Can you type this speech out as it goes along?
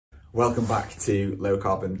Welcome back to Low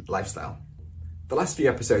Carbon Lifestyle. The last few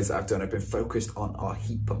episodes that I've done have been focused on our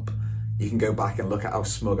heat pump. You can go back and look at how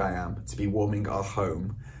smug I am to be warming our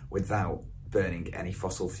home without burning any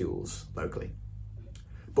fossil fuels locally.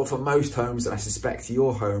 But for most homes, and I suspect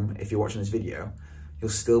your home, if you're watching this video, you'll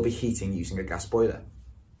still be heating using a gas boiler.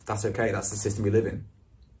 That's okay, that's the system we live in.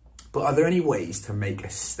 But are there any ways to make a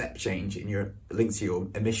step change in your link to your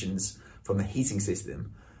emissions from the heating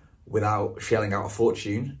system without shelling out a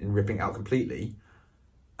fortune and ripping it out completely,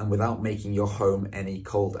 and without making your home any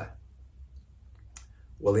colder?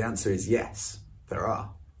 Well, the answer is yes, there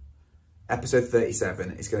are. Episode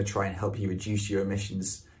 37 is going to try and help you reduce your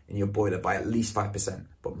emissions in your boiler by at least 5%,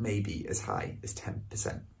 but maybe as high as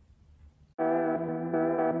 10%.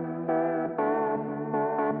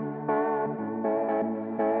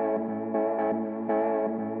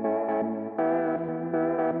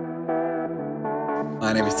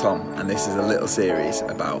 My name is Tom, and this is a little series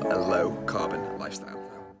about a low carbon lifestyle.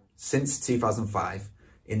 Since 2005,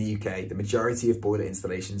 in the UK, the majority of boiler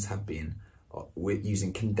installations have been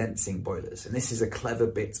using condensing boilers. And this is a clever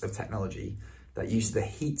bit of technology that uses the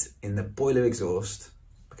heat in the boiler exhaust,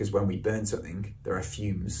 because when we burn something, there are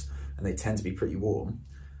fumes and they tend to be pretty warm.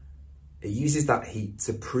 It uses that heat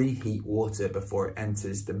to preheat water before it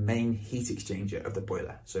enters the main heat exchanger of the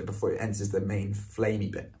boiler. So before it enters the main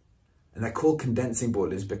flamey bit. And they're called condensing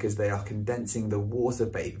boilers because they are condensing the water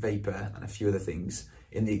vapour and a few other things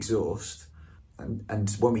in the exhaust.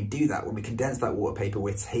 And when we do that, when we condense that water vapour,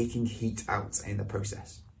 we're taking heat out in the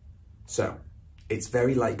process. So it's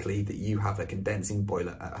very likely that you have a condensing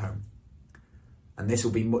boiler at home. And this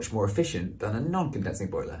will be much more efficient than a non-condensing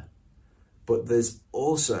boiler. But there's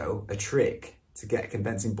also a trick to get a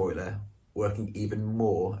condensing boiler working even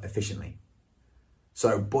more efficiently.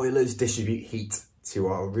 So boilers distribute heat to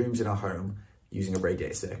our rooms in our home using a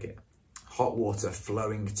radiator circuit. Hot water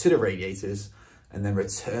flowing to the radiators and then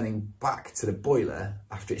returning back to the boiler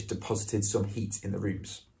after it's deposited some heat in the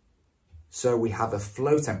rooms. So we have a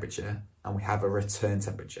flow temperature and we have a return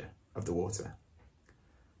temperature of the water.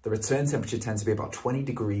 The return temperature tends to be about 20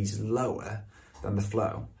 degrees lower than the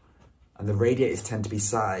flow, and the radiators tend to be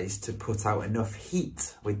sized to put out enough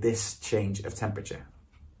heat with this change of temperature.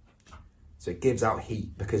 So it gives out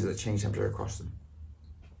heat because of the change temperature across them.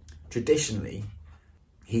 Traditionally,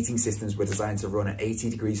 heating systems were designed to run at 80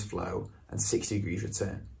 degrees flow and 60 degrees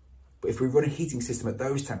return. But if we run a heating system at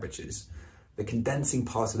those temperatures, the condensing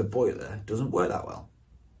part of the boiler doesn't work that well.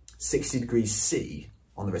 60 degrees C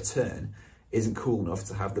on the return isn't cool enough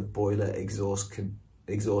to have the boiler exhaust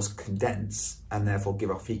condense and therefore give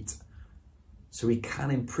off heat. So we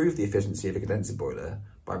can improve the efficiency of a condensing boiler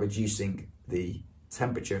by reducing the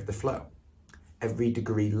temperature of the flow. Every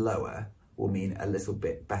degree lower will mean a little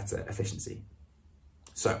bit better efficiency.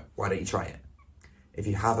 So why don't you try it? If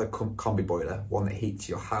you have a combi boiler, one that heats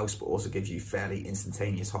your house but also gives you fairly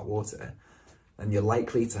instantaneous hot water, then you're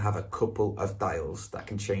likely to have a couple of dials that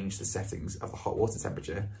can change the settings of the hot water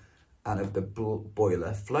temperature and of the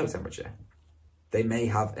boiler flow temperature. They may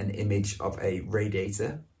have an image of a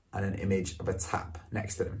radiator and an image of a tap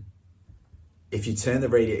next to them. If you turn the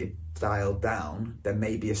radiator dial down, there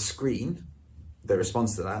may be a screen that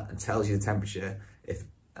responds to that and tells you the temperature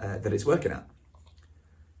that it's working at.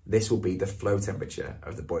 This will be the flow temperature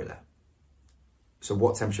of the boiler. So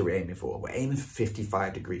what temperature are we aiming for? We're aiming for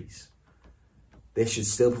 55 degrees. This should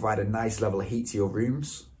still provide a nice level of heat to your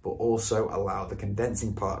rooms, but also allow the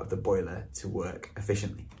condensing part of the boiler to work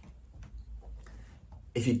efficiently.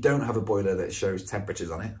 If you don't have a boiler that shows temperatures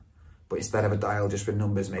on it, but instead have a dial just with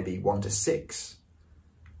numbers maybe 1 to 6,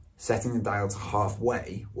 setting the dial to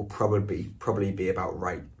halfway will probably be about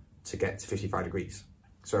right to get to 55 degrees.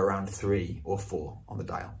 So around 3 or 4 on the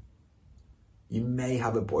dial. You may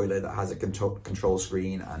have a boiler that has a control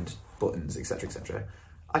screen and buttons, etc, etc.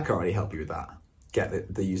 I can't really help you with that.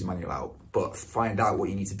 Get the user manual out, but find out what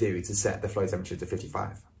you need to do to set the flow temperature to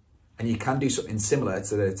 55. And you can do something similar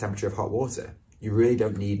to the temperature of hot water. You really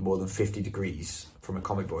don't need more than 50 degrees from a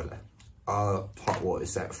combi boiler. Our hot water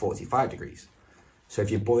is set at 45 degrees. So if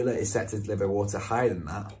your boiler is set to deliver water higher than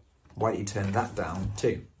that, why don't you turn that down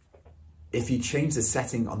too? If you change the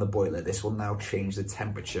setting on the boiler, this will now change the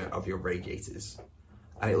temperature of your radiators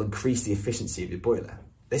and it will increase the efficiency of your boiler.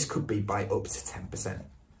 This could be by up to 10%.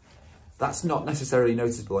 That's not necessarily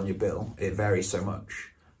noticeable on your bill, it varies so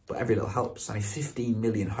much, but every little helps. And if 15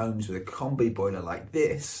 million homes with a combi boiler like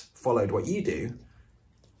this followed what you do,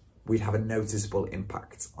 we'd have a noticeable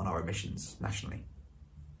impact on our emissions nationally.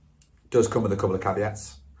 It does come with a couple of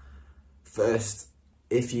caveats. First,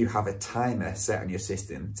 if you have a timer set on your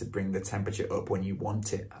system to bring the temperature up when you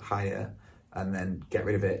want it higher and then get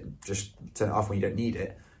rid of it, just turn it off when you don't need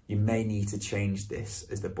it, you may need to change this,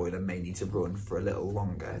 as the boiler may need to run for a little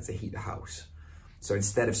longer to heat the house. So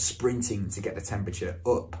instead of sprinting to get the temperature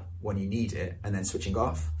up when you need it and then switching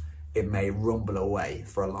off, it may rumble away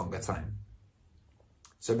for a longer time.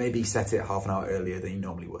 So maybe set it half an hour earlier than you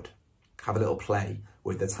normally would. Have a little play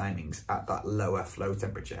with the timings at that lower flow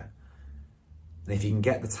temperature. And if you can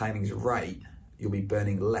get the timings right, you'll be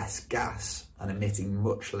burning less gas and emitting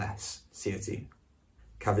much less CO2.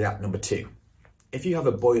 Caveat number 2. If you have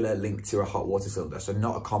a boiler linked to a hot water cylinder, so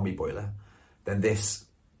not a combi boiler, then this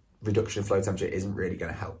reduction of flow temperature isn't really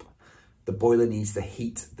going to help. The boiler needs to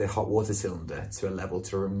heat the hot water cylinder to a level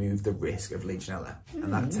to remove the risk of Legionella,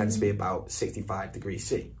 and that tends to be about 65 degrees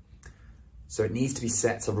C. So it needs to be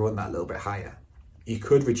set to run that little bit higher. You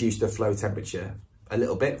could reduce the flow temperature a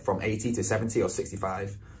little bit from 80 to 70 or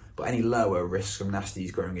 65, but any lower risks some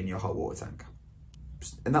nasties growing in your hot water tank.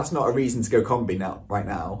 And that's not a reason to go combi right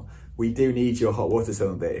now. We do need your hot water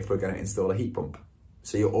cylinder if we're going to install a heat pump.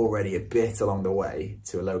 So you're already a bit along the way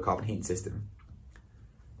to a low carbon heating system.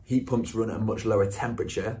 Heat pumps run at a much lower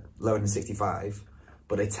temperature, lower than 65,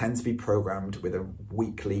 but they tend to be programmed with a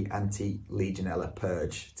weekly anti-Legionella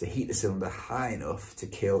purge to heat the cylinder high enough to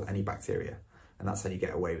kill any bacteria. And that's how you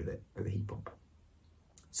get away with it with a heat pump.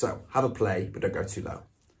 So have a play, but don't go too low.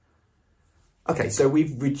 Okay, so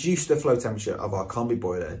we've reduced the flow temperature of our combi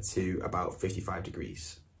boiler to about 55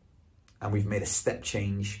 degrees. And we've made a step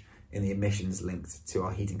change in the emissions linked to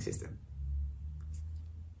our heating system.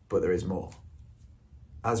 But there is more.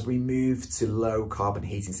 As we move to low carbon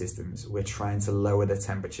heating systems, we're trying to lower the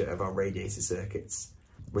temperature of our radiator circuits.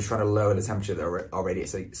 We're trying to lower the temperature that our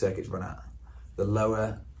radiator circuits run at. The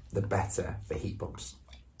lower, the better for heat pumps,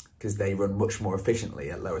 because they run much more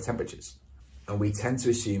efficiently at lower temperatures. And we tend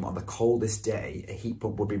to assume on the coldest day, a heat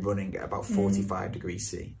pump would be running at about 45 degrees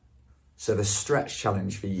C. So the stretch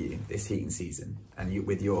challenge for you this heating season, and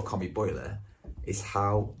with your combi boiler, is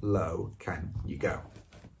how low can you go?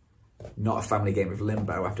 Not a family game of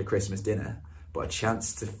limbo after Christmas dinner, but a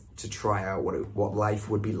chance to try out what life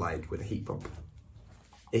would be like with a heat pump.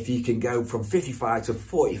 If you can go from 55 to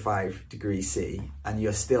 45 degrees C and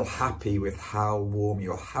you're still happy with how warm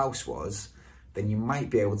your house was, then you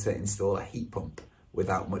might be able to install a heat pump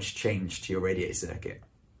without much change to your radiator circuit.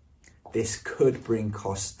 This could bring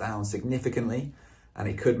costs down significantly, and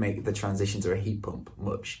it could make the transition to a heat pump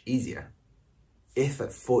much easier. If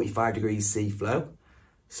at 45 degrees C flow,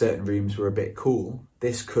 certain rooms were a bit cool,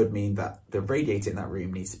 this could mean that the radiator in that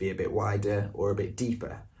room needs to be a bit wider or a bit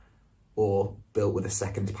deeper, or built with a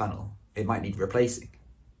second panel. It might need replacing,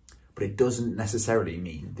 but it doesn't necessarily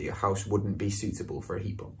mean that your house wouldn't be suitable for a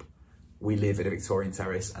heat pump. We live in a Victorian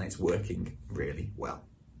terrace and it's working really well.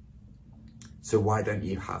 So why don't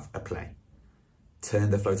you have a play?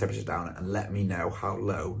 Turn the flow temperature down and let me know how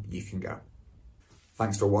low you can go.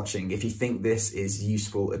 Thanks for watching. If you think this is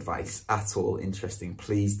useful advice at all interesting,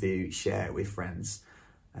 please do share it with friends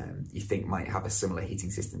you think might have a similar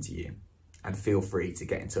heating system to you. And feel free to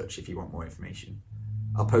get in touch if you want more information.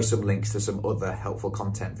 I'll post some links to some other helpful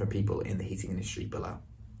content from people in the heating industry below.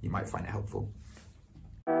 You might find it helpful.